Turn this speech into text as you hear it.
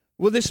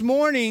Well, this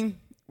morning,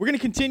 we're going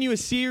to continue a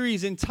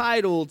series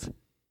entitled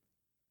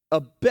A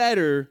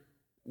Better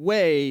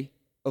Way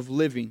of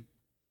Living,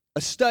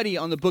 a study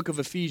on the book of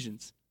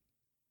Ephesians.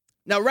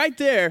 Now, right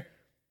there,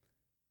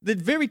 the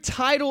very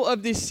title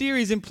of this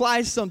series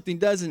implies something,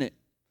 doesn't it?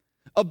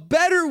 A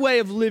better way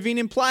of living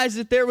implies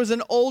that there was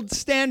an old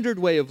standard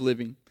way of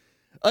living.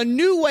 A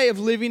new way of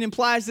living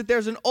implies that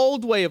there's an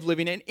old way of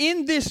living. And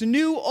in this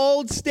new,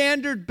 old,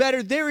 standard,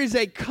 better, there is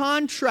a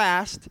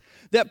contrast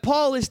that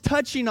Paul is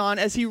touching on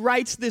as he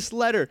writes this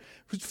letter.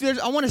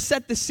 I want to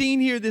set the scene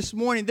here this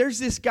morning. There's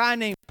this guy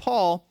named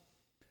Paul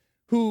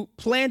who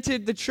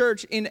planted the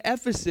church in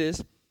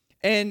Ephesus.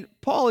 And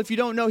Paul, if you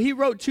don't know, he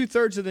wrote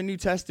 2/3 of the New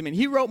Testament.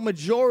 He wrote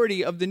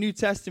majority of the New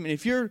Testament.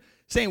 If you're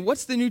saying,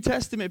 what's the New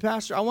Testament,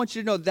 Pastor? I want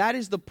you to know that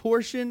is the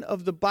portion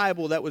of the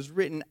Bible that was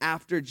written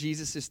after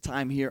Jesus'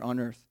 time here on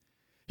earth.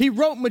 He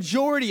wrote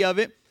majority of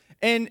it.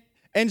 And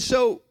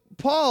so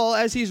Paul,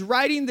 as he's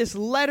writing this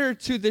letter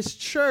to this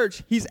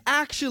church, he's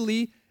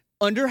actually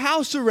under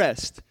house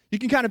arrest. You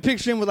can kind of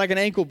picture him with like an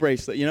ankle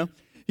bracelet, you know?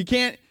 He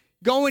can't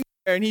go in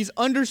there, and he's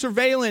under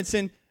surveillance,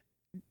 and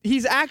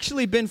he's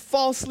actually been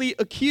falsely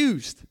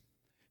accused.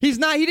 He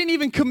didn't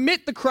even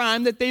commit the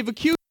crime that they've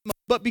accused him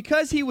of, but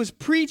because he was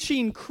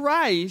preaching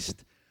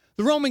Christ,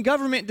 the Roman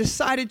government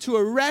decided to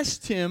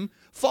arrest him,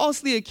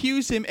 falsely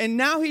accuse him, and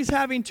now he's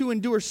having to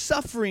endure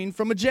suffering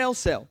from a jail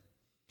cell.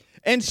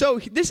 And so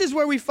this is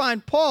where we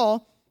find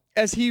Paul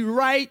as he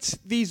writes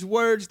these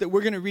words that we're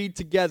going to read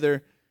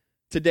together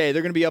today.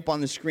 They're going to be up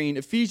on the screen.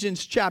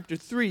 Ephesians chapter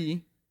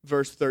 3,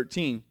 verse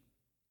 13.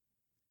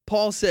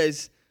 Paul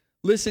says,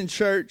 "Listen,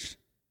 church,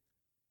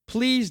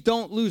 please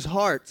don't lose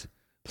heart.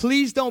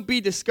 Please don't be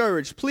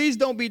discouraged. Please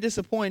don't be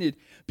disappointed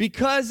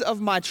because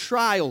of my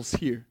trials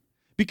here.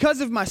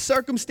 Because of my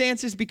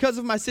circumstances, because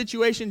of my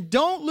situation.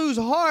 Don't lose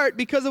heart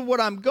because of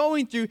what I'm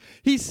going through."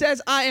 He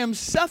says, "I am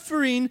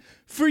suffering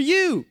for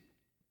you."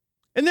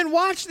 And then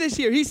watch this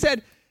here. He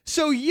said,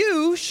 "So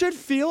you should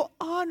feel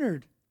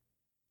honored."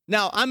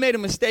 Now, I made a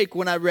mistake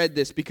when I read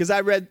this because I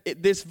read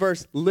this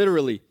verse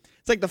literally.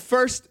 It's like the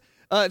first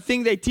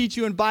thing they teach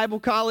you in Bible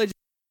college.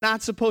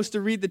 Not supposed to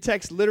read the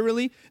text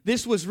literally.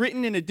 This was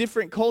written in a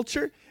different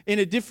culture, in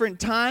a different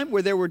time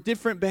where there were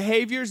different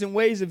behaviors and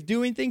ways of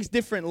doing things,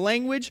 different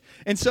language.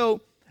 And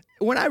so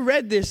when I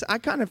read this, I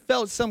kind of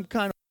felt some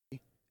kind of,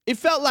 it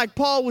felt like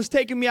Paul was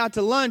taking me out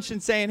to lunch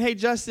and saying, "Hey,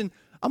 Justin,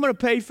 I'm going to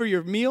pay for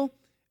your meal.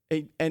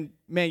 And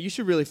man, you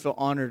should really feel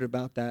honored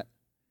about that."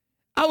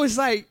 I was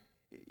like,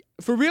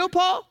 "For real,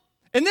 Paul?"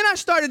 And then I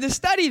started to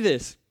study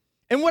this.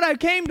 And what I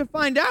came to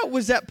find out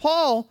was that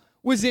Paul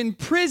was in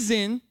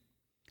prison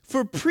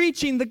for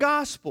preaching the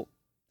gospel,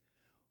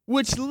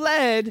 which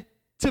led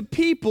to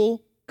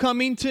people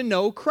coming to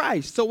know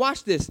Christ. So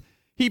watch this.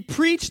 He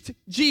preached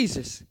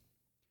Jesus,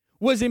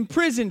 was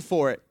imprisoned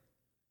for it,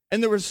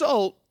 and the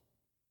result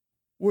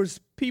was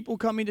people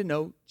coming to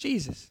know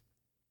Jesus.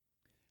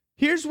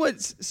 Here's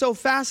what's so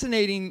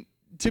fascinating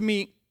to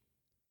me.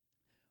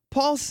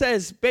 Paul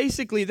says,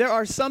 basically, there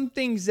are some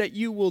things that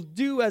you will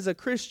do as a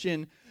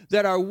Christian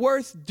that are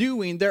worth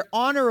doing. They're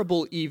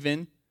honorable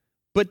even,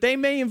 but they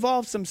may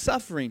involve some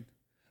suffering.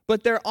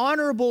 But they're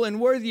honorable and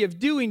worthy of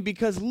doing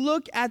because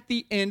look at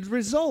the end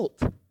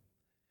result.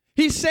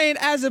 He's saying,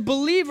 as a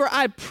believer,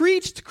 I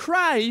preached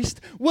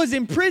Christ, was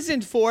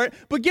imprisoned for it,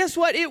 but guess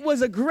what? It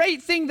was a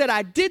great thing that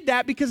I did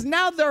that because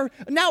now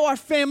our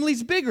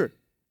family's bigger.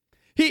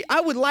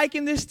 I would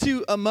liken this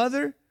to a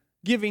mother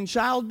giving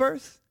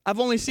childbirth. I've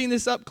only seen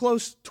this up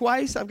close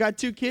twice. I've got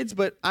 2 kids,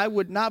 but I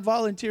would not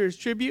volunteer as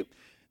tribute.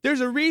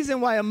 There's a reason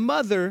why a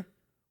mother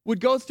would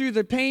go through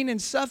the pain and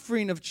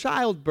suffering of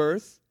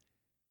childbirth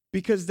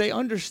because they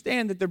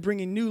understand that they're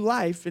bringing new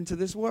life into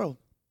this world.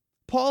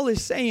 Paul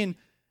is saying,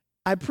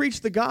 I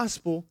preach the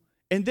gospel,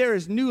 and there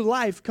is new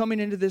life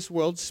coming into this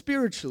world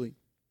spiritually.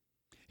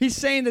 He's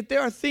saying that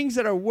there are things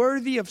that are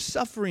worthy of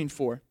suffering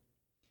for.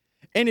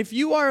 And if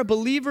you are a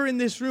believer in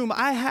this room,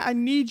 I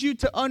need you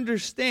to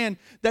understand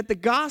that the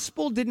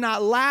gospel did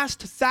not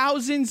last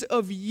thousands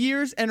of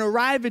years and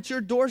arrive at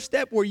your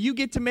doorstep where you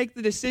get to make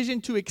the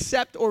decision to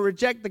accept or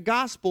reject the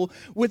gospel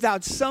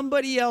without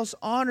somebody else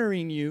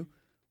honoring you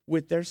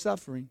with their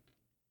suffering.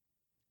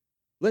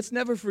 Let's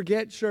never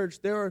forget, church,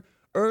 there are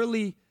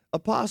early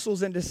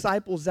apostles and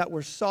disciples that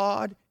were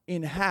sawed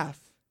in half.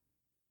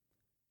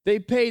 They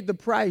paid the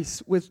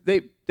price with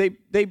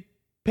they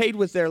paid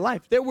with their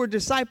life. There were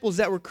disciples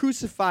that were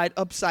crucified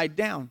upside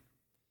down.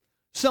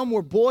 Some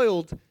were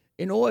boiled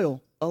in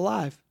oil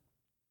alive.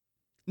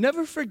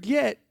 Never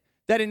forget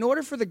that in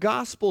order for the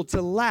gospel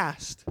to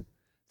last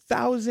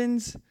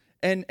thousands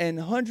and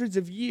hundreds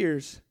of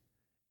years,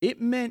 it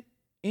meant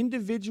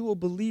individual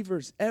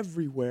believers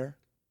everywhere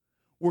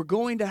were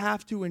going to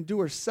have to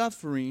endure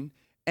suffering,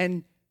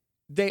 and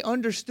they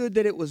understood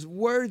that it was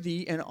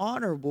worthy and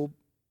honorable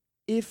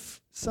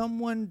if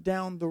someone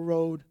down the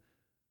road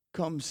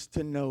comes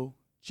to know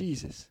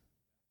Jesus.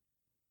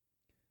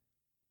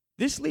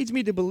 This leads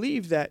me to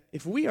believe that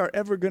if we are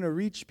ever going to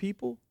reach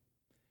people,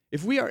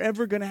 if we are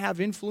ever going to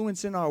have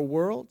influence in our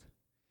world,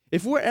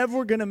 if we're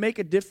ever going to make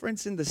a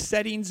difference in the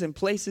settings and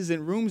places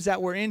and rooms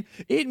that we're in,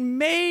 it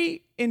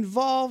may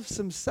involve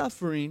some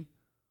suffering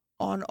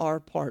on our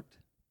part.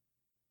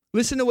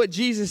 Listen to what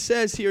Jesus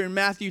says here in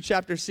Matthew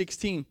chapter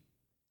 16.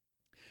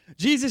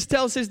 Jesus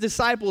tells his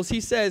disciples,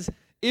 he says,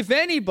 if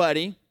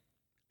anybody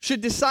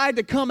should decide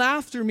to come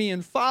after me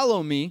and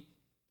follow me,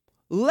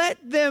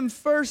 let them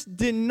first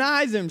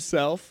deny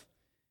themselves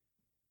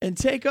and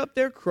take up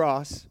their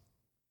cross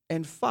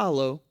and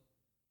follow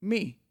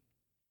me.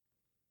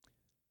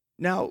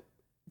 Now,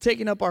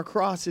 taking up our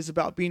cross is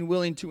about being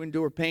willing to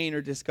endure pain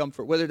or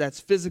discomfort, whether that's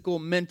physical,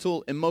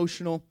 mental,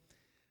 emotional,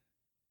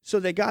 so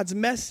that God's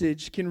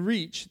message can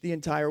reach the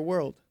entire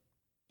world.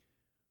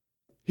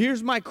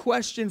 Here's my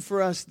question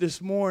for us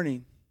this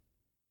morning.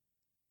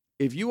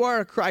 If you are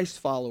a Christ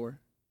follower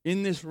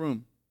in this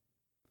room,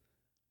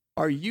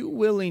 are you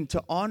willing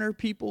to honor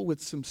people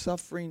with some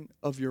suffering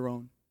of your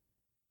own?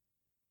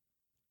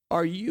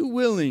 Are you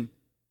willing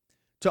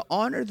to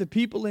honor the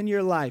people in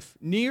your life,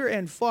 near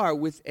and far,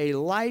 with a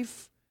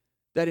life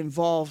that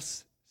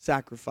involves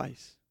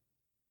sacrifice?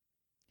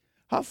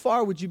 How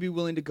far would you be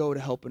willing to go to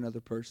help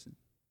another person?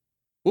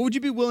 What would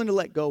you be willing to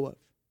let go of?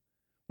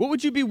 What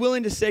would you be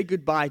willing to say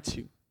goodbye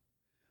to?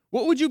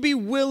 What would you be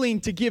willing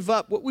to give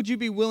up? What would you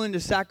be willing to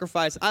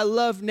sacrifice? I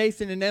love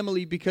Nathan and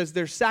Emily because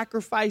they're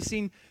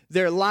sacrificing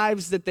their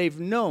lives that they've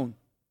known.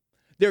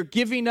 They're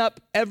giving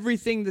up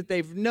everything that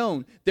they've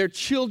known. Their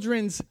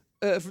children's,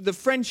 the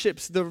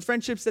friendships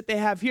that they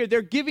have here,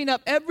 they're giving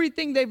up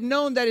everything they've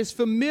known that is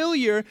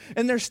familiar,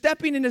 and they're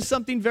stepping into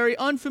something very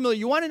unfamiliar.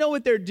 You want to know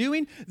what they're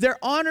doing? They're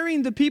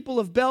honoring the people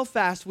of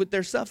Belfast with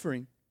their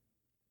suffering.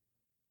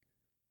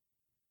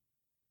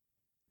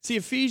 See,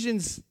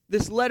 Ephesians,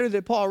 this letter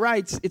that Paul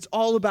writes, it's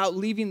all about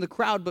leaving the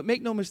crowd. But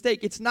make no mistake,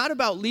 it's not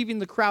about leaving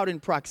the crowd in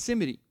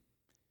proximity.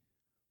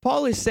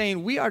 Paul is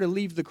saying we are to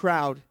leave the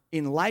crowd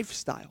in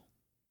lifestyle.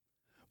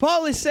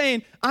 Paul is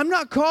saying, I'm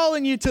not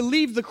calling you to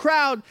leave the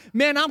crowd.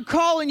 Man, I'm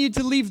calling you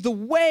to leave the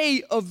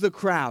way of the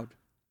crowd.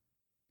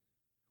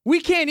 We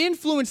can't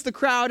influence the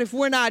crowd if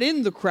we're not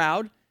in the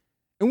crowd.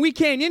 And we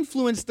can't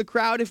influence the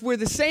crowd if we're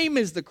the same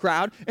as the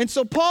crowd. And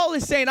so Paul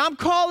is saying, I'm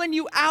calling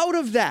you out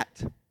of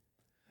that.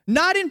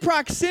 Not in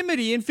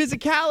proximity and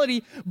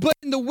physicality, but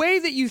in the way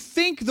that you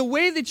think, the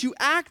way that you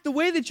act, the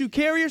way that you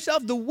carry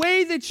yourself, the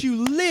way that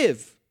you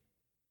live.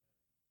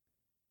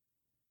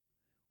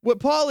 What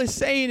Paul is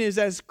saying is,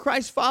 as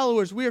Christ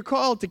followers, we are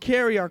called to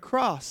carry our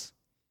cross.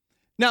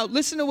 Now,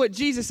 listen to what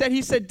Jesus said.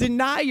 He said,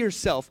 deny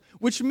yourself,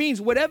 which means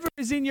whatever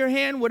is in your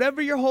hand,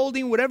 whatever you're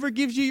holding, whatever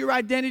gives you your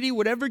identity,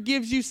 whatever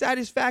gives you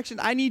satisfaction,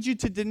 I need you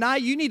to deny.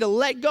 You need to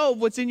let go of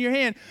what's in your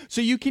hand so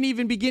you can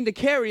even begin to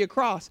carry a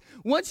cross.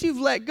 Once you've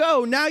let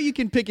go, now you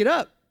can pick it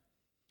up.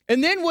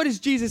 And then what does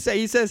Jesus say?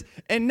 He says,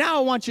 and now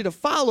I want you to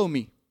follow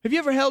me. Have you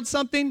ever held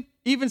something,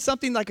 even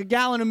something like a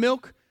gallon of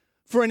milk,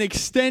 for an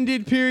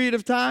extended period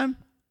of time?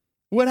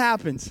 What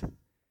happens?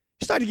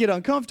 You start to get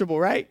uncomfortable,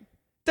 right?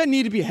 Doesn't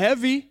need to be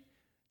heavy.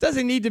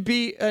 Doesn't need to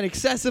be an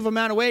excessive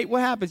amount of weight.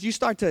 What happens? You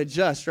start to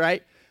adjust,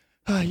 right?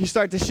 You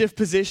start to shift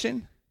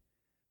position.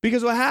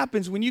 Because what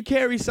happens when you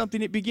carry something,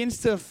 it begins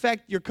to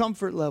affect your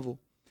comfort level.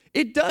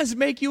 It does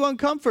make you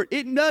uncomfortable.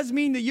 It does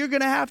mean that you're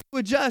going to have to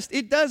adjust.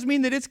 It does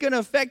mean that it's going to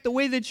affect the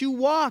way that you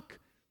walk.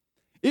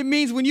 It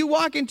means when you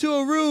walk into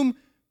a room,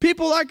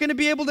 people aren't going to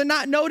be able to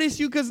not notice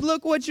you because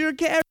look what you're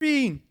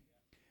carrying.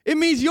 It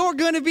means you're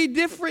going to be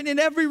different in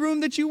every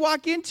room that you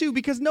walk into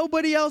because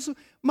nobody else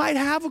might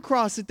have a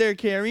cross that they're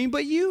carrying,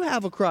 but you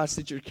have a cross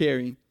that you're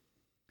carrying.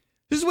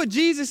 This is what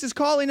Jesus is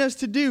calling us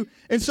to do.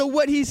 And so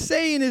what he's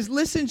saying is,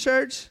 listen,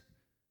 church,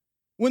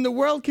 when the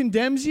world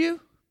condemns you,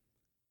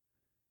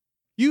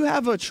 you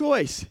have a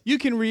choice. You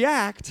can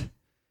react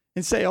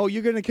and say, oh,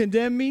 you're going to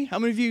condemn me? How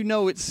many of you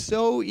know it's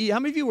so easy? How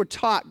many of you were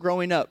taught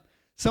growing up,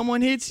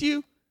 someone hits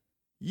you,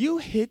 you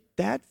hit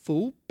that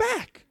fool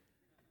back?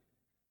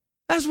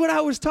 That's what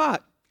I was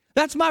taught.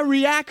 That's my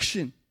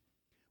reaction.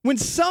 When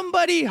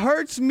somebody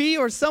hurts me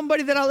or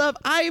somebody that I love,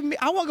 I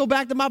want to go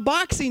back to my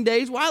boxing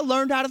days where I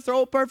learned how to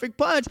throw a perfect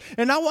punch,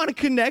 and I want to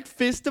connect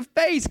fist to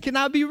face. Can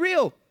I be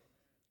real?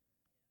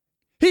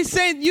 He's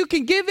saying you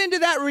can give into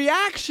that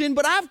reaction,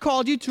 but I've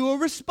called you to a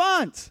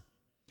response.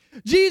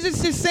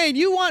 Jesus is saying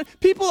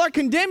people are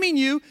condemning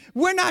you.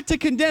 We're not to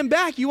condemn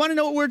back. You want to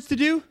know what words to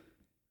do?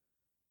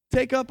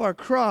 Take up our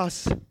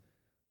cross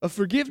of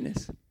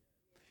forgiveness.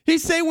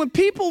 He's saying when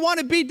people want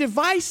to be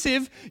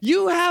divisive,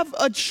 you have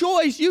a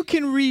choice. You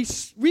can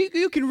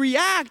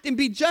react and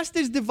be just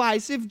as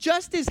divisive,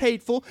 just as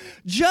hateful,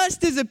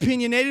 just as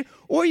opinionated,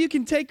 or you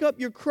can take up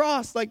your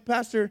cross like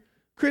Pastor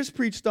Chris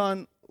preached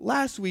on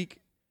last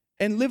week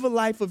and live a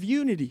life of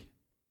unity,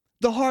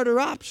 the harder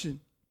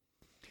option.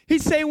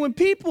 He's saying when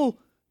people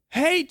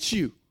hate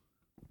you,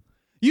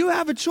 you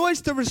have a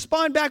choice to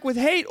respond back with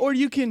hate, or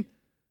you can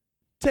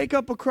take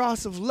up a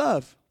cross of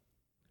love.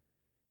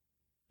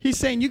 He's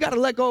saying you got to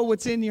let go of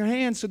what's in your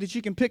hands so that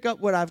you can pick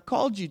up what I've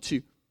called you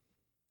to.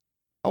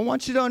 I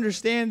want you to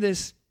understand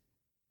this.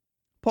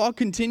 Paul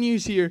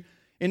continues here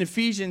in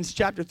Ephesians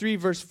chapter 3,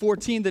 verse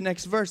 14, the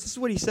next verse. This is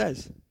what he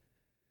says.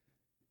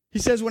 He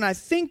says, when I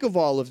think of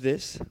all of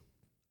this,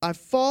 I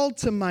fall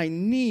to my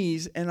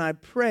knees and I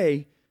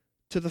pray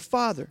to the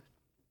Father,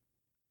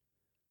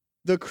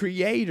 the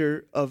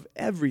creator of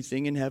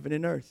everything in heaven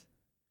and earth.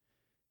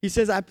 He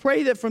says, I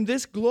pray that from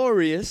this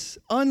glorious,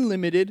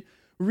 unlimited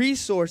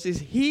resources,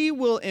 he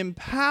will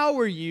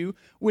empower you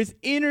with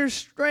inner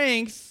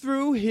strength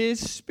through his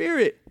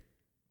Spirit.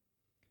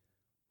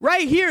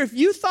 Right here, if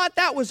you thought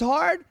that was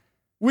hard,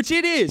 which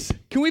it is,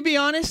 can we be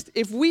honest?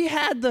 If we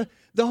had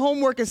the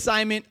homework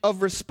assignment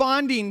of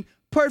responding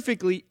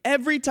perfectly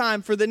every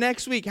time for the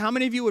next week, how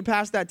many of you would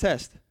pass that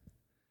test?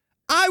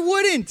 I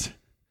wouldn't.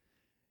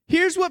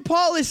 Here's what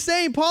Paul is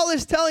saying. Paul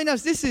is telling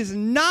us this is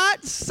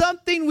not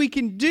something we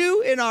can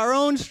do in our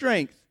own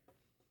strength.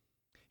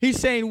 He's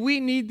saying we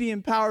need the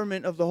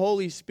empowerment of the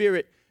Holy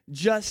Spirit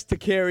just to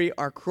carry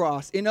our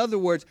cross. In other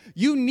words,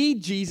 you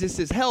need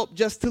Jesus' help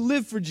just to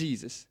live for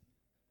Jesus.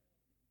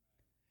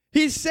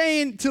 He's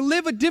saying to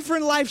live a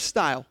different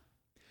lifestyle.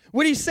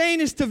 What he's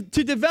saying is to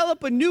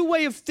develop a new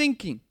way of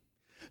thinking,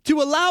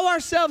 to allow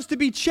ourselves to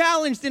be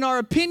challenged in our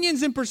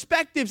opinions and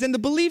perspectives and the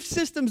belief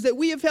systems that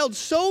we have held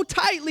so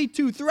tightly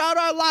to throughout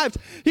our lives.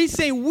 He's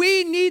saying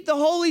we need the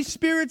Holy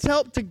Spirit's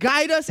help to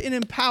guide us and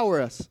empower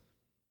us.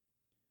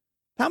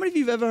 How many of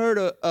you have ever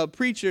heard a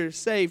preacher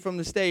say from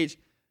the stage,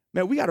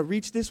 man, we got to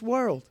reach this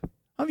world?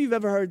 How many of you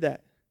have ever heard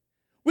that?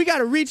 We got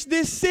to reach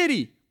this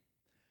city.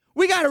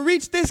 We got to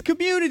reach this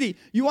community.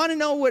 You want to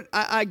know what?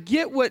 I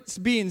get what's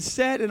being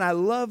said, and I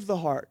love the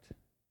heart.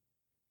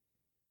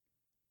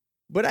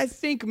 But I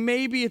think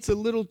maybe it's a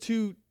little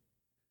too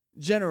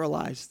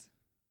generalized.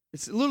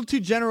 It's a little too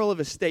general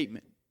of a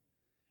statement.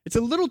 It's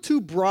a little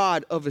too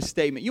broad of a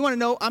statement. You want to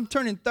know, I'm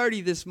turning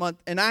 30 this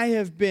month, and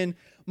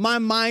my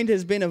mind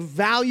has been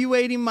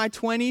evaluating my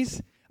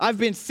 20s. I've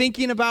been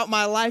thinking about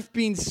my life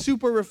being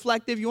super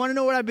reflective. You want to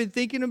know what I've been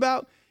thinking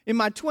about? In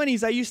my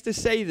 20s, I used to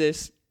say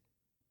this.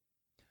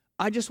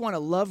 I just want to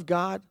love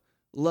God,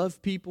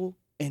 love people,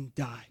 and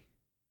die.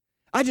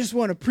 I just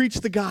want to preach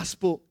the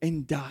gospel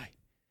and die.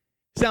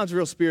 Sounds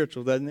real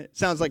spiritual, doesn't it?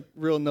 Sounds like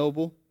real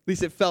noble. At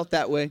least it felt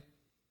that way.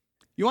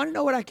 You want to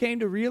know what I came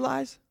to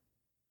realize?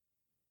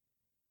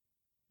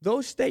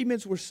 Those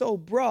statements were so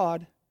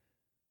broad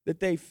that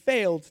they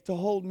failed to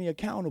hold me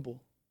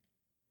accountable.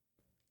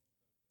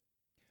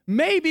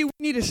 Maybe we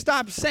need to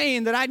stop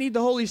saying that I need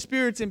the Holy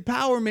Spirit's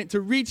empowerment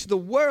to reach the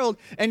world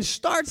and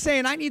start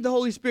saying I need the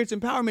Holy Spirit's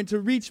empowerment to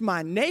reach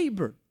my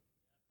neighbor.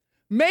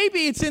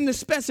 Maybe it's in the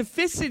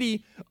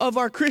specificity of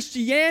our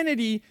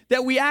Christianity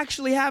that we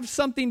actually have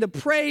something to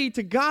pray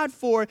to God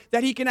for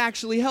that he can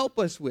actually help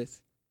us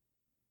with.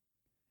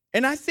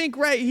 And I think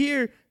right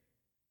here,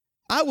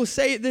 I will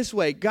say it this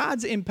way.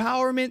 God's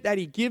empowerment that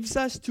he gives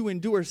us to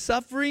endure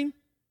suffering,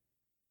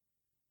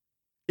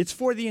 it's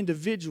for the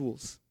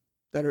individuals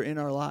that are in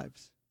our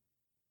lives.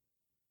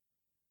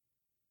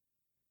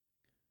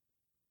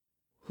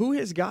 Who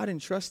has God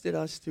entrusted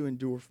us to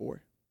endure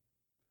for?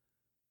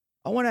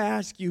 I want to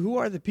ask you, who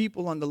are the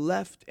people on the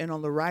left and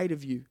on the right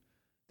of you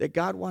that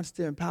God wants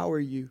to empower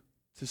you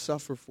to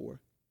suffer for?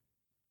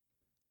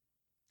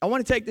 I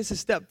want to take this a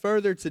step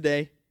further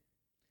today,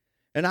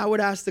 and I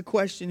would ask the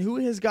question, who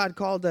has God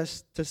called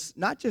us to,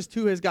 not just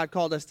who has God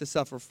called us to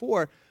suffer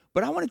for,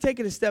 but I want to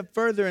take it a step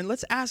further, and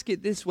let's ask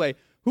it this way.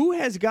 Who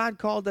has God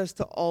called us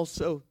to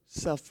also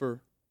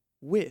suffer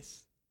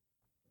with?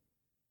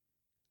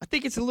 I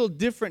think it's a little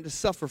different to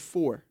suffer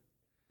for.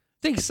 I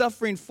think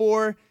suffering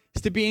for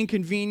is to be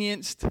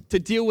inconvenienced, to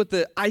deal with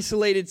the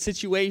isolated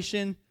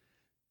situation,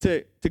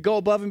 to go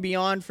above and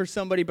beyond for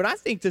somebody. But I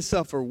think to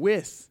suffer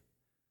with,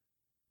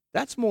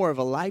 that's more of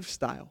a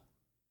lifestyle.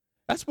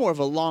 That's more of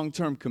a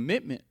long-term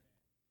commitment.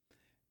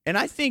 And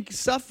I think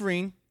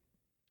suffering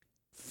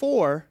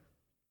for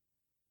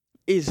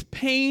is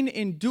pain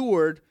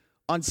endured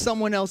on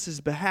someone else's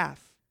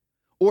behalf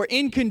or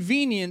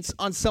inconvenience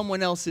on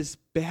someone else's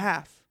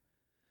behalf.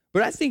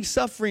 But I think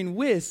suffering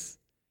with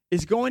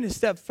is going a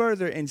step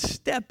further and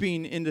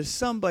stepping into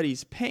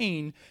somebody's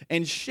pain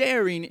and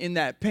sharing in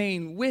that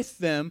pain with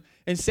them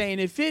and saying,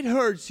 if it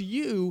hurts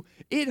you,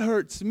 it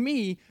hurts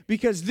me,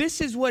 because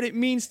this is what it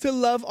means to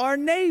love our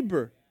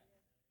neighbor.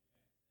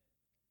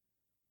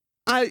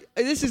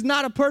 This is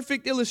not a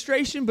perfect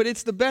illustration, but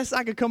it's the best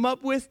I could come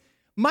up with.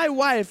 My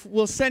wife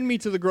will send me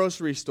to the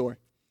grocery store,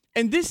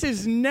 and this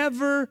is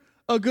never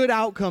a good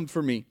outcome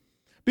for me.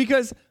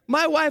 Because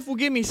my wife will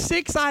give me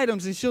 6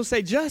 items, and she'll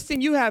say, Justin,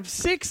 you have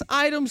 6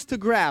 items to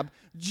grab.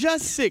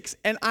 Just 6.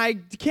 And I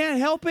can't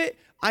help it.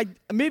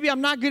 Maybe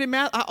I'm not good at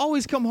math. I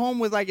always come home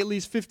with like at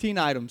least 15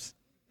 items.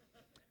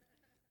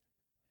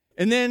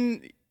 And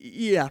then,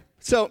 yeah.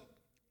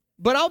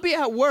 But I'll be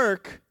at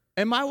work,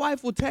 and my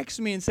wife will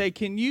text me and say,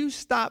 can you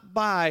stop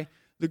by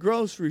the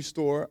grocery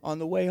store on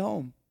the way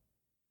home?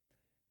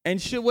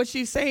 And what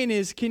she's saying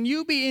is, can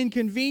you be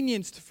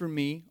inconvenienced for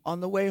me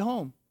on the way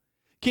home?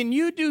 Can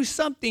you do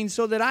something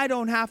so that I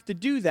don't have to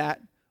do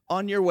that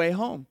on your way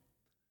home?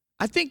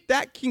 I think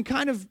that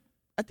kind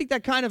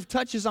of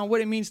touches on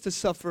what it means to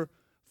suffer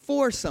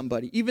for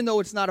somebody, even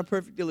though it's not a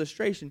perfect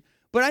illustration.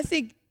 But I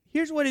think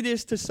here's what it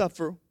is to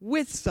suffer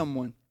with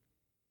someone.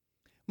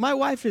 My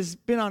wife has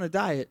been on a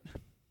diet.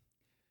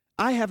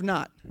 I have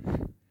not.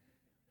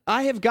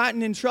 I have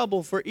gotten in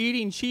trouble for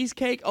eating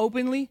cheesecake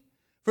openly,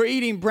 for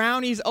eating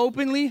brownies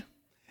openly,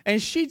 and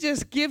she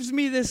just gives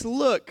me this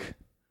look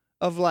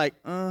of like,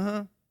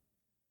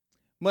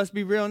 must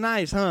be real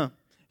nice, huh?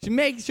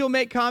 She'll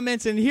make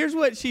comments, and here's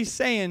what she's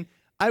saying.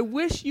 I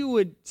wish you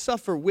would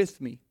suffer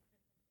with me.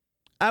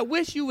 I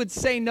wish you would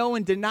say no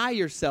and deny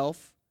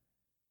yourself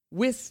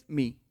with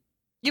me.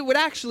 It would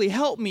actually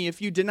help me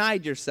if you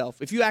denied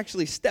yourself, if you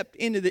actually stepped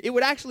into it. It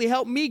would actually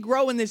help me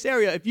grow in this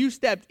area if you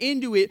stepped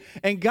into it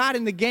and got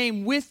in the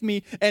game with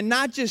me and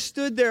not just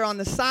stood there on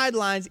the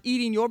sidelines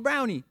eating your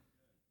brownie.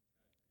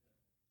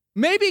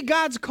 Maybe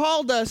God's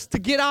called us to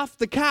get off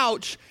the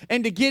couch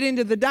and to get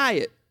into the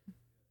diet.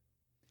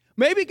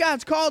 Maybe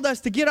God's called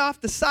us to get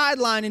off the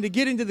sideline and to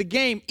get into the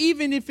game,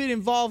 even if it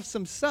involves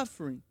some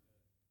suffering.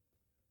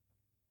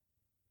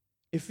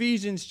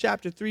 Ephesians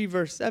chapter 3,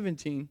 verse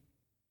 17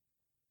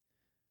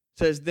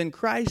 says, then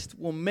Christ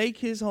will make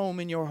his home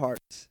in your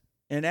hearts,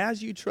 and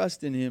as you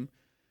trust in him,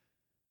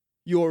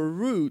 your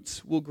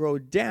roots will grow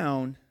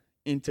down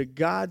into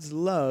God's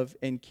love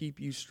and keep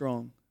you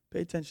strong.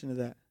 Pay attention to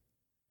that.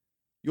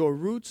 Your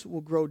roots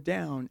will grow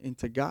down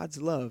into God's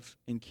love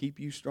and keep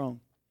you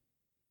strong.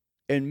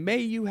 And may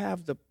you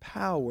have the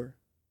power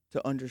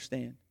to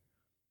understand,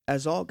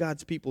 as all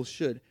God's people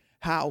should,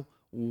 how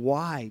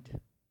wide,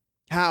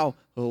 how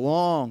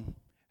long,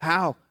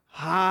 how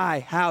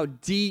high, how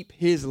deep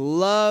his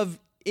love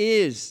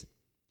is.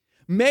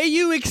 May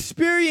you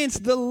experience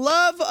the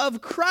love of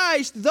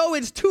Christ, though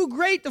it's too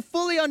great to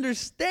fully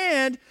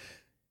understand,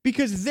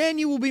 because then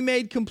you will be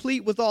made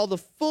complete with all the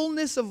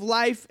fullness of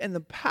life and the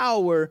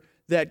power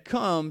that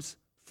comes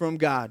from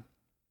God.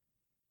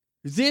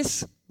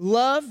 This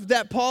love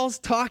that Paul's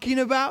talking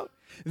about,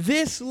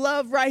 this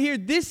love right here,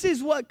 this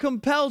is what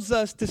compels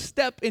us to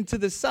step into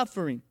the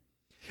suffering.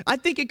 I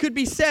think it could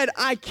be said,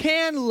 I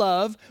can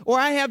love, or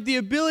I have the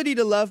ability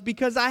to love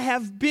because I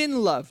have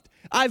been loved.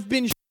 I've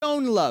been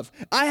shown love.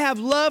 I have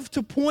love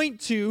to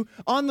point to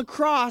on the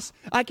cross.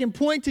 I can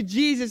point to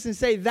Jesus and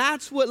say,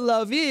 that's what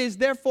love is.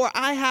 Therefore,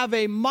 I have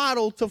a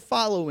model to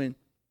follow in.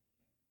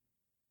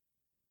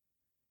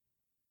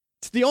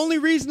 It's the only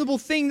reasonable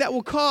thing that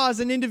will cause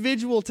an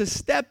individual to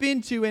step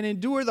into and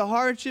endure the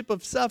hardship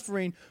of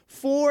suffering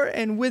for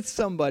and with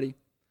somebody.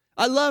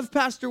 I love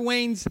Pastor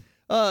Wayne's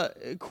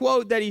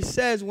quote that he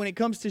says when it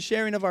comes to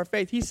sharing of our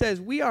faith. He says,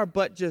 we are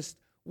but just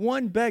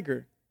one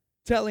beggar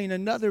telling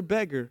another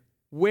beggar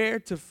where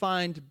to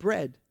find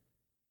bread.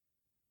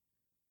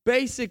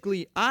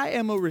 Basically, I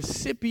am a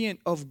recipient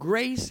of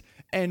grace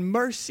and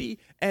mercy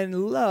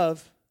and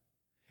love.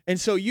 And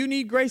so you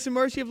need grace and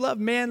mercy of love.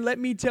 Man, let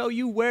me tell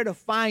you where to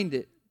find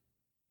it.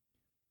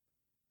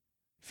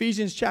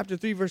 Ephesians chapter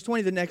 3, verse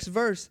 20, the next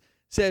verse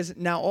says,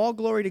 now all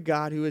glory to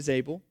God who is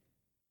able,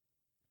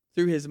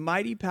 through his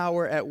mighty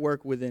power at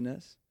work within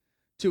us,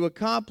 to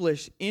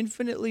accomplish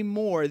infinitely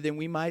more than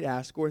we might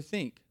ask or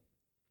think.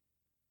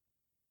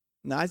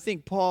 Now, I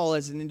think Paul,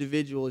 as an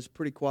individual, is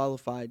pretty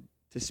qualified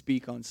to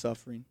speak on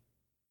suffering.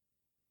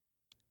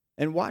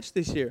 And watch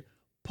this here.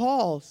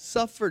 Paul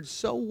suffered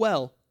so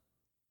well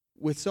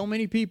with so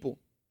many people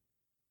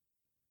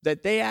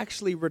that they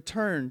actually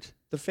returned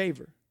the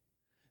favor.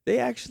 They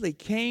actually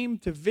came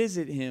to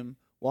visit him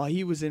while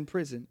he was in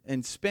prison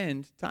and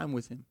spend time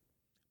with him.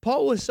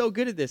 Paul was so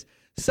good at this.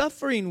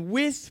 Suffering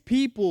with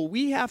people,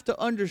 we have to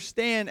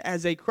understand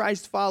as a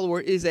Christ follower,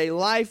 is a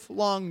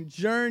lifelong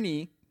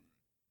journey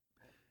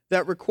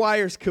that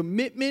requires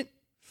commitment,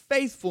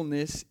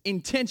 faithfulness,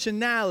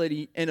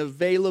 intentionality, and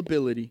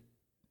availability.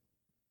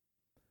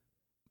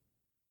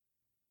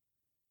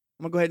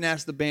 I'm going to go ahead and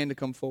ask the band to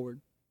come forward.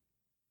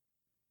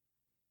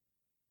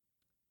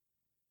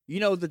 You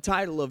know, the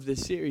title of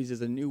this series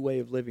is A New Way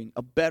of Living,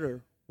 a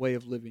better way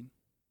of living.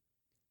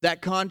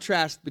 That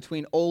contrast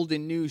between old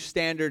and new,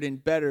 standard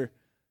and better,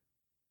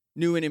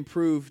 new and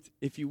improved,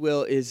 if you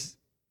will, is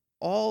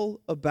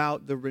all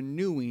about the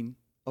renewing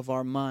of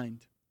our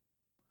mind.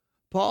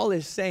 Paul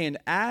is saying,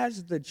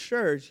 as the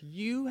church,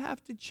 you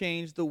have to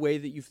change the way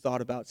that you've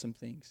thought about some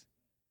things.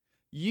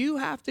 You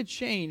have to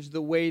change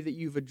the way that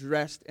you've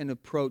addressed and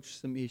approached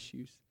some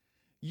issues.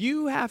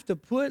 You have to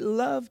put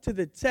love to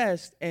the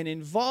test and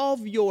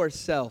involve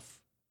yourself,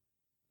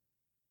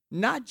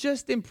 not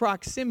just in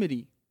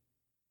proximity.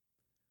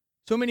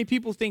 So many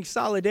people think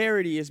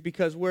solidarity is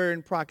because we're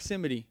in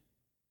proximity.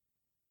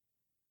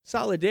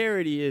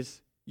 Solidarity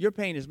is your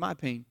pain is my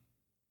pain.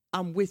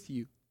 I'm with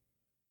you.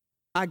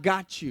 I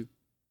got you.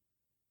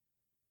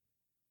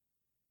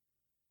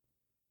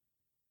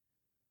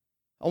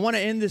 I want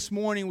to end this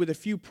morning with a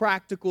few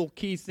practical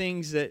key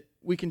things that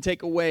we can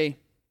take away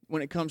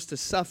when it comes to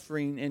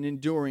suffering and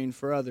enduring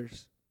for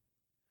others,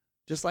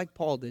 just like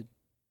Paul did.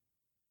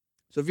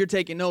 So if you're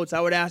taking notes, I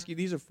would ask you,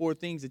 these are 4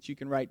 things that you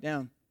can write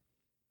down.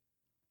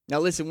 Now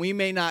listen, we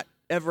may not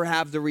ever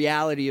have the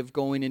reality of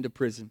going into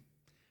prison.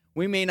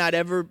 We may not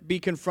ever be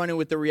confronted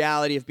with the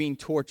reality of being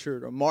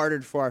tortured or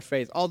martyred for our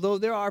faith, although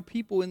there are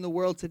people in the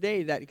world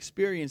today that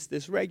experience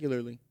this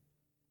regularly.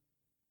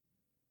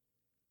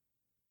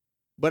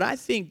 But I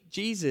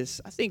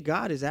think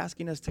God is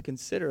asking us to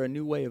consider a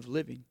new way of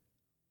living.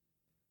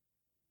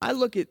 I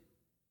look at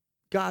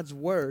God's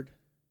word,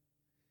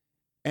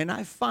 and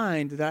I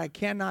find that I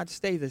cannot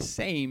stay the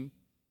same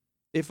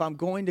if I'm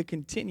going to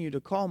continue to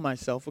call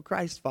myself a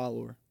Christ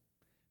follower,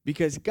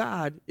 because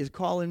God is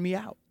calling me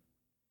out.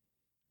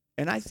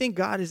 And I think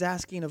God is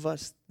asking of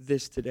us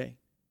this today.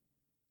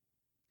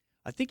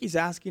 I think he's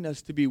asking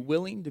us to be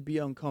willing to be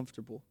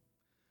uncomfortable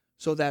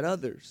so that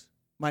others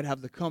might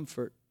have the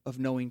comfort of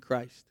knowing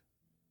Christ.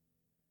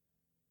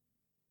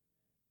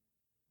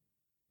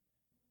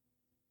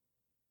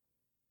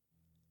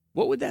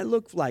 What would that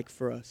look like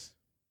for us?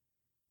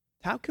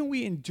 How can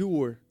we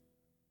endure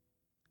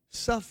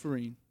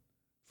suffering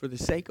for the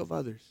sake of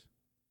others?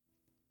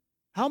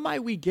 How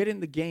might we get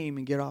in the game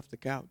and get off the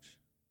couch?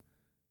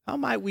 How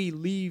might we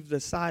leave the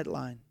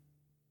sideline?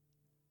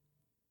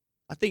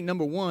 I think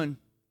number one,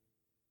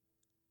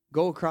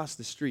 go across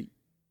the street.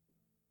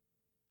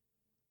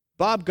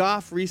 Bob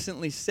Goff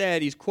recently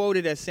said, he's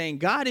quoted as saying,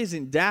 God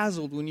isn't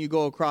dazzled when you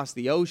go across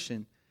the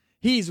ocean.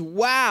 He's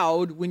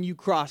wowed when you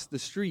cross the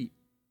street.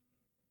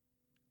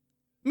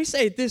 Let me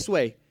say it this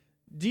way.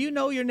 Do you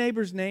know your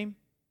neighbor's name?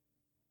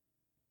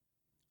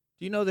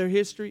 Do you know their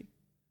history?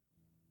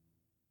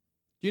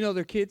 Do you know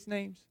their kids'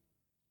 names?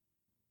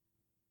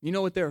 You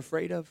know what they're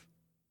afraid of?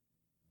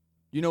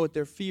 Do you know what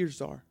their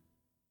fears are?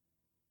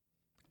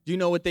 Do you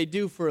know what they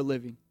do for a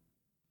living?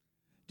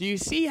 Do you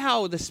see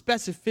how the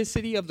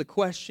specificity of the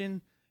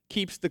question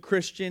keeps the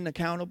Christian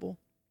accountable?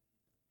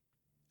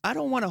 I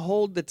don't want to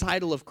hold the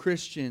title of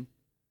Christian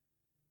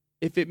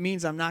if it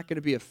means I'm not going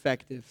to be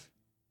effective.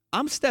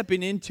 I'm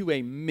stepping into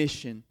a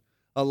mission,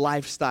 a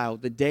lifestyle,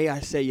 the day I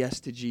say yes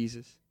to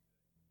Jesus.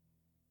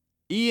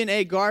 Ian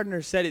A.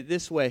 Gardner said it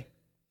this way: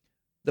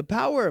 the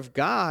power of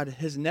God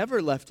has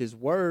never left his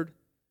word.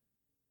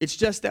 It's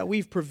just that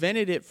we've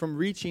prevented it from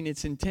reaching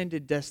its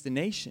intended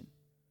destination.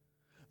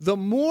 The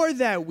more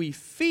that we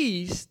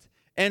feast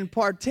and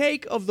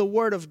partake of the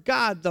word of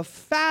God, the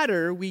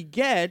fatter we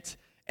get,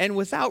 and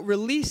without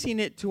releasing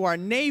it to our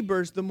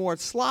neighbors, the more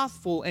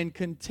slothful and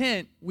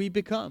content we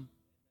become.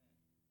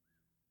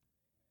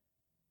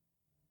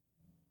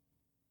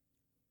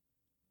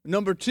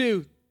 Number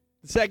two,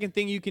 the second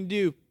thing you can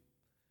do,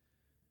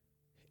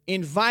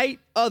 invite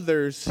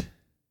others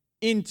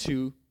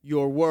into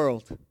your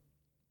world.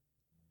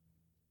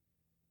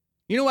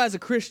 You know, as a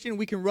Christian,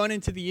 we can run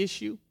into the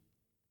issue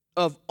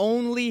of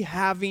only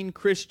having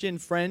Christian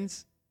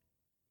friends.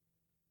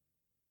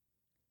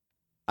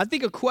 I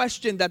think a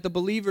question that the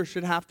believer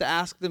should have to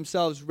ask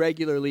themselves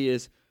regularly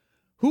is,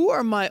 who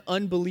are my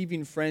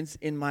unbelieving friends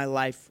in my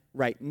life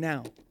right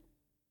now?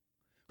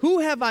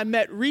 Who have I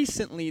met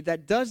recently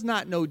that does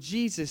not know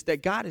Jesus,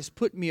 that God has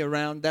put me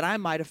around, that I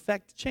might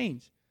affect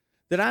change?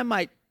 That I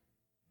might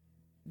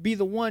be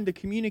the one to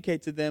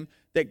communicate to them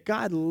that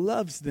God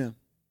loves them.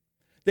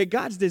 That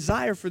God's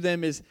desire for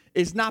them is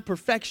not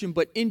perfection,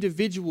 but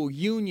individual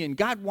union.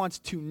 God wants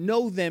to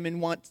know them and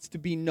wants to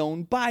be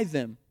known by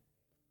them.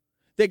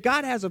 That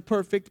God has a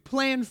perfect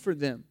plan for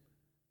them.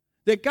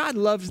 That God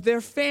loves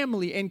their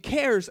family and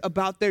cares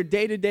about their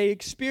day-to-day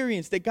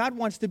experience. That God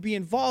wants to be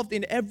involved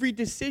in every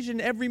decision,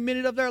 every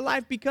minute of their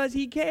life because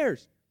he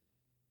cares.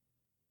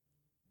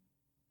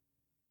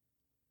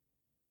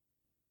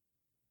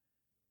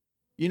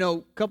 You know,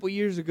 a couple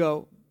years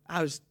ago,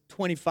 I was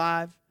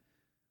 25.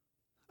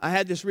 I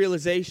had this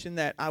realization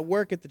that I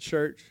work at the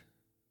church.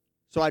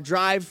 So I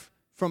drive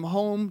from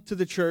home to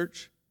the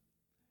church,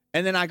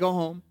 and then I go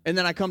home, and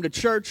then I come to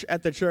church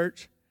at the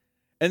church,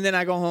 and then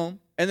I go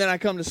home, and then I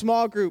come to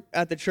small group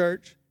at the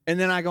church, and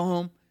then I go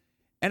home.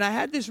 And I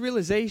had this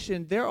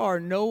realization, there are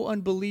no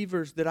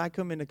unbelievers that I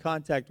come into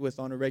contact with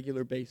on a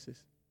regular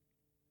basis.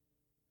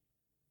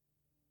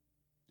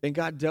 And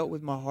God dealt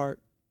with my heart.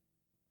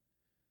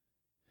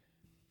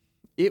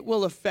 It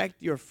will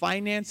affect your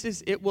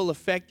finances. It will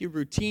affect your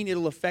routine.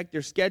 It'll affect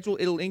your schedule.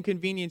 It'll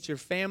inconvenience your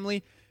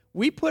family.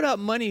 We put up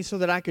money so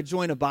that I could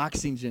join a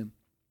boxing gym.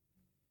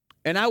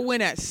 And I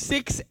went at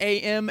 6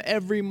 a.m.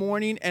 every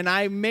morning, and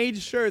I made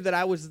sure that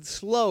I was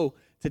slow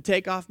to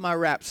take off my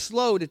wrap,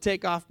 slow to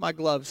take off my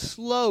gloves,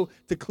 slow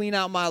to clean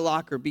out my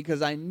locker,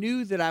 because I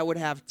knew that I would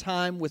have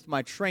time with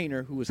my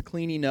trainer who was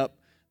cleaning up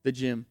the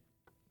gym.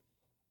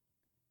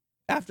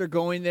 After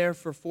going there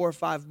for 4 or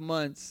 5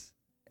 months,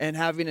 and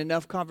having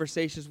enough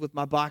conversations with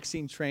my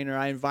boxing trainer,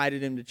 I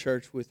invited him to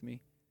church with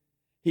me.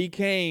 He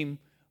came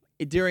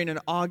during an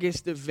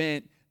August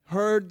event,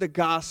 heard the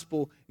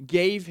gospel,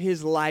 gave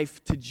his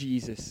life to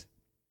Jesus.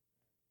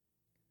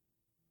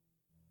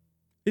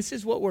 This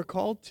is what we're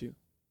called to.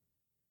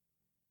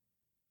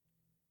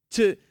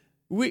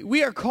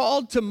 We are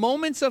called to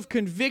moments of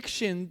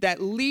conviction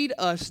that lead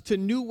us to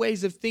new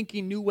ways of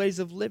thinking, new ways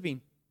of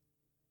living.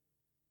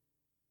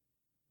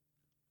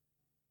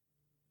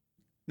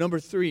 Number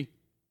 3.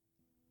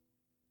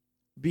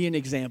 Be an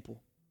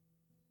example.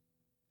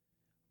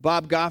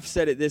 Bob Goff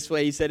said it this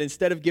way. He said,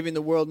 instead of giving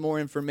the world more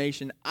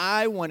information,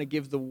 I want to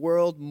give the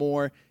world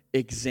more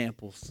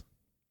examples.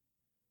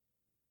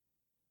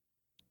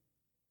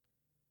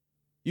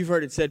 You've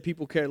heard it said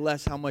people care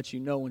less how much you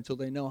know until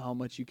they know how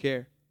much you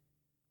care.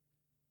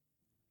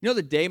 You know,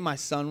 the day my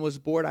son was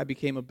born, I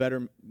became a better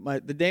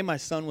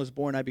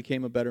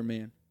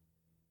man.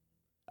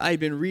 I had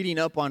been reading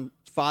up on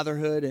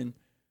fatherhood, and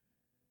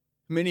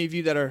many of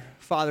you that are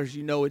fathers,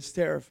 you know it's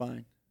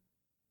terrifying.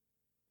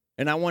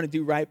 And I want to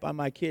do right by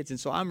my kids. And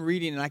so I'm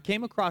reading, and I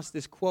came across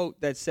this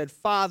quote that said,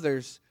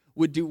 fathers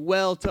would do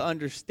well to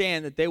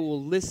understand that they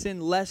will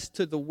listen less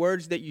to the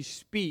words that you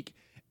speak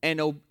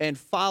and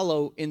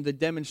follow in the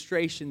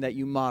demonstration that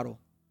you model.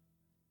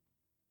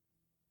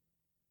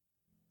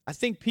 I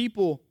think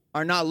people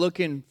are not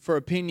looking for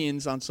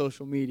opinions on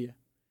social media.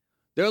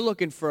 They're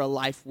looking for a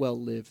life well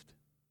lived.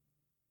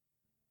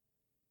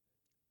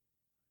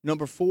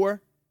 Number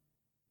 4,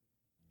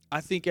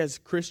 I think as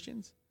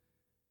Christians,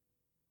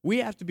 we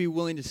have to be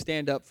willing to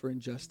stand up for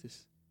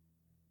injustice.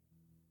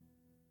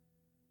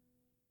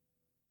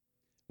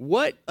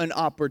 What an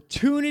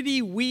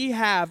opportunity we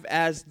have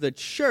as the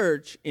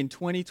church in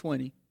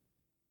 2020.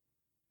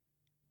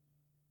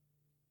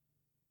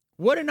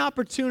 What an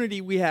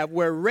opportunity we have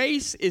where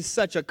race is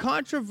such a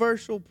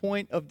controversial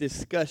point of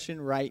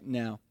discussion right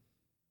now.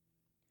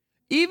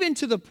 Even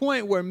to the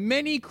point where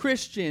many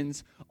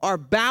Christians are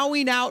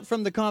bowing out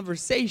from the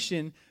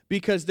conversation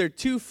because they're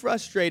too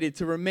frustrated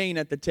to remain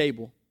at the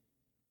table.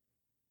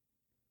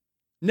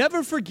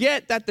 Never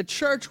forget that the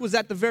church was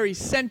at the very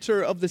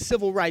center of the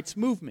civil rights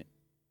movement.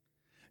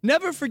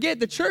 Never forget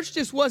the church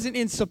just wasn't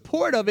in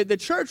support of it. The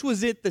church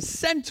was at the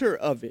center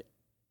of it.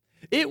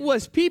 It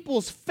was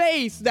people's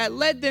faith that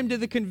led them to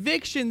the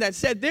conviction that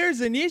said,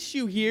 there's an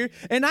issue here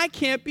and I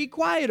can't be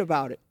quiet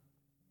about it.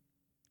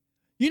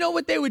 You know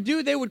what they would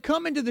do? They would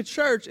come into the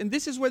church, and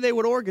this is where they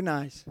would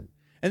organize.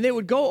 And they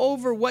would go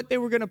over what they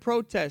were going to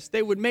protest.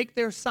 They would make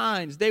their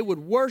signs. They would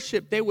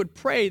worship. They would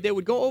pray. They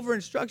would go over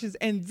instructions,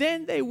 and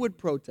then they would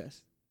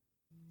protest.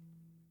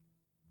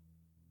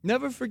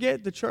 Never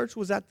forget, the church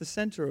was at the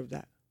center of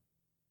that.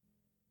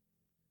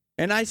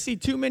 And I see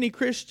too many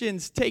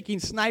Christians taking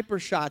sniper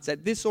shots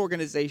at this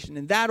organization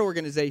and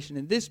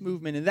this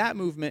movement and that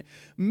movement.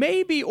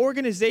 Maybe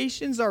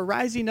organizations are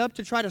rising up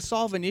to try to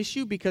solve an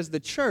issue because the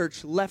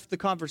church left the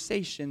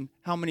conversation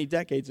how many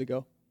decades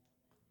ago?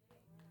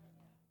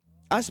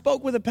 I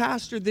spoke with a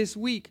pastor this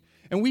week,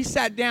 and we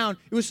sat down.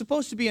 It was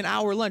supposed to be an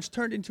hour lunch,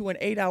 turned into an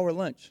 8-hour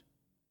lunch.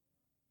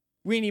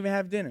 We didn't even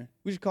have dinner.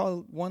 We just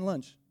called it one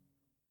lunch.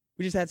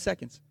 We just had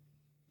seconds.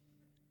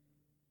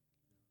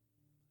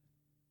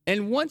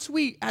 And once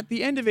at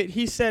the end of it,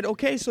 he said,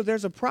 okay, so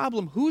there's a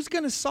problem. Who's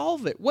going to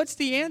solve it? What's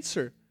the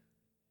answer?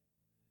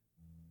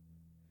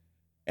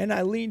 And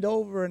I leaned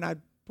over and I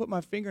put my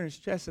finger in his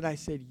chest and I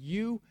said,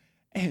 you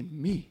and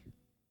me.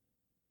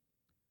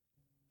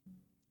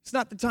 It's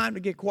not the time to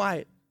get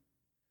quiet.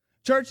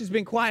 Church has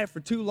been quiet for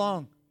too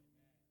long.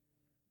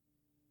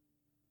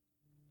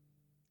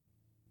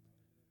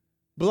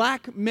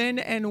 Black men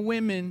and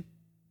women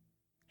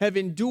have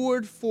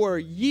endured for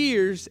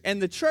years, and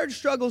the church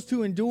struggles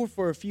to endure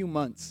for a few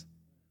months.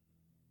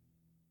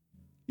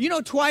 You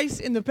know, twice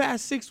in the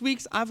past 6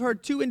 weeks, I've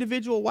heard 2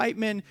 individual white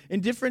men in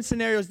different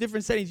scenarios,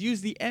 different settings, use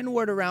the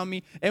N-word around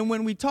me, and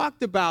when we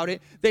talked about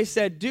it, they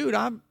said, dude,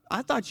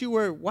 I thought you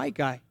were a white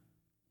guy.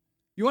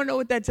 You want to know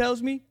what that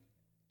tells me?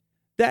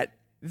 That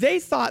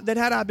they thought that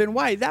had I been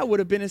white, that would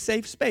have been a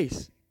safe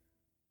space.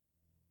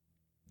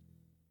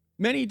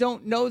 Many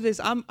don't know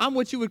this. I'm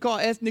what you would call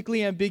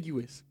ethnically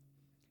ambiguous.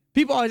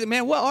 People always say,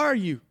 man, what are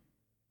you?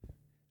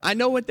 I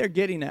know what they're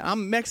getting at.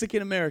 I'm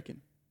Mexican American.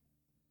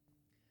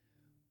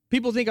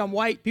 People think I'm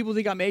white. People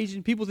think I'm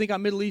Asian. People think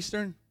I'm Middle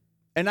Eastern.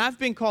 And I've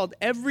been called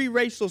every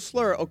racial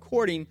slur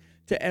according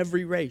to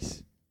every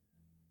race.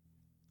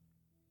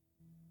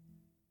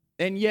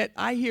 And yet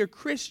I hear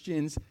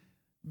Christians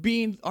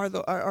are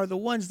the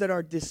ones that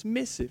are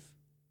dismissive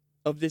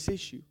of this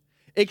issue,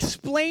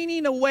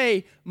 explaining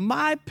away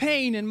my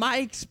pain and my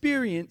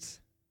experience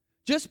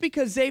just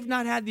because they've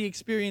not had the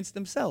experience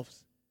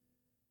themselves.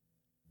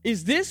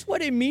 Is this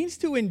what it means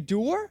to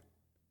endure?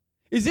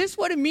 Is this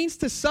what it means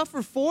to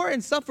suffer for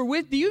and suffer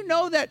with? Do you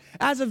know that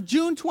as of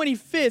June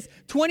 25th,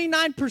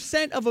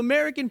 29% of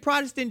American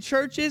Protestant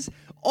churches,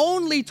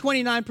 only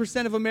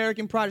 29% of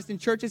American Protestant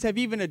churches have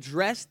even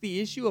addressed the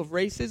issue of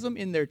racism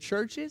in their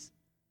churches?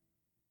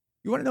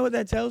 You want to know what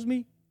that tells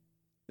me?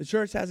 The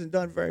church hasn't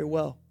done very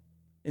well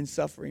in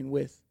suffering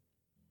with.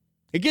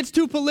 It gets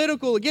too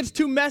political. It gets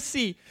too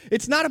messy.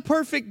 It's not a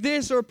perfect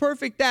this or a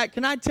perfect that.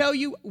 Can I tell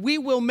you, we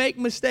will make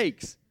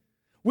mistakes.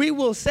 We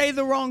will say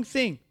the wrong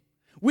thing.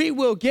 We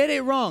will get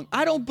it wrong.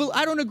 I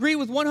don't agree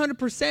with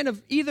 100%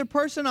 of either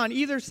person on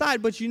either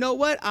side, but you know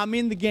what? I'm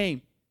in the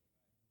game.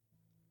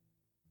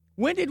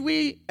 When did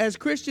we as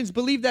Christians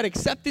believe that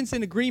acceptance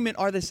and agreement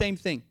are the same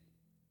thing?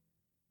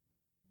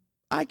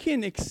 I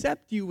can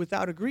accept you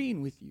without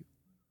agreeing with you.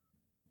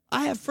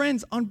 I have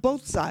friends on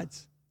both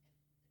sides.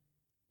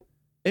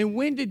 And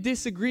when did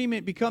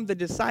disagreement become the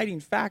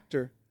deciding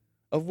factor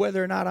of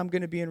whether or not I'm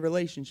going to be in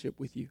relationship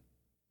with you?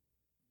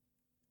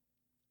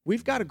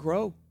 We've got to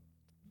grow.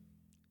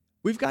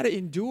 We've got to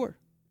endure.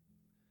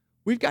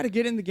 We've got to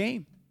get in the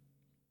game.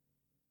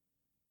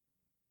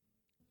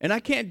 And I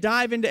can't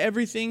dive into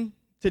everything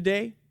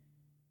today.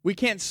 We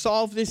can't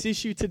solve this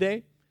issue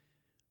today.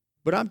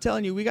 But I'm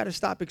telling you, we got to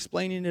stop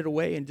explaining it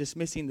away and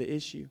dismissing the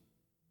issue.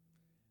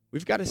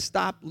 We've got to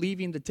stop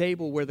leaving the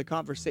table where the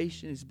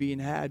conversation is being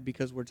had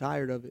because we're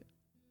tired of it.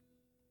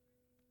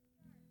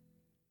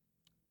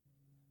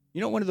 You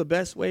know, one of the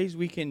best ways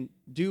we can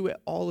do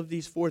all of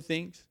these 4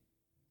 things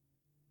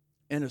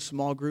in a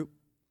small group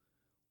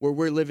where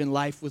we're living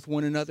life with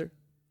one another,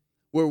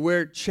 where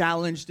we're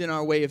challenged in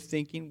our way of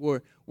thinking,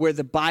 where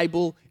the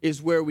Bible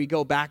is where we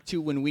go back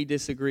to when we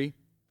disagree,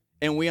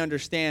 and we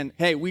understand,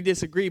 hey, we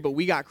disagree, but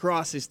we got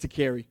crosses to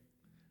carry.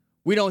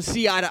 We don't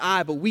see eye to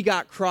eye, but we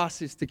got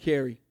crosses to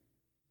carry.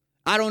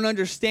 I don't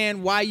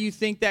understand why you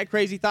think that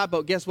crazy thought,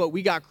 but guess what?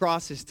 We got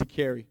crosses to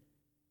carry.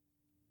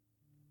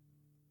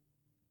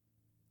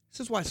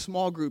 This is why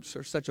small groups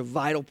are such a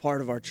vital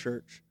part of our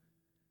church.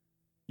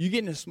 You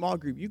get in a small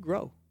group, you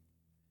grow.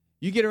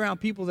 You get around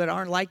people that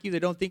aren't like you, that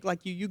don't think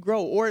like you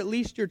grow. Or at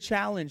least you're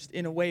challenged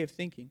in a way of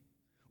thinking.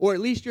 Or at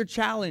least you're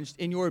challenged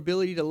in your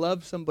ability to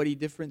love somebody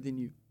different than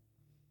you.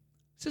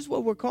 This is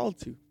what we're called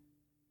to.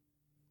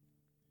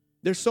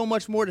 There's so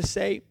much more to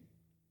say,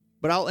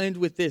 but I'll end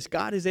with this.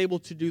 God is able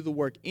to do the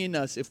work in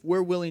us if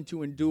we're willing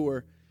to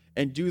endure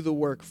and do the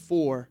work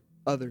for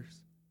others.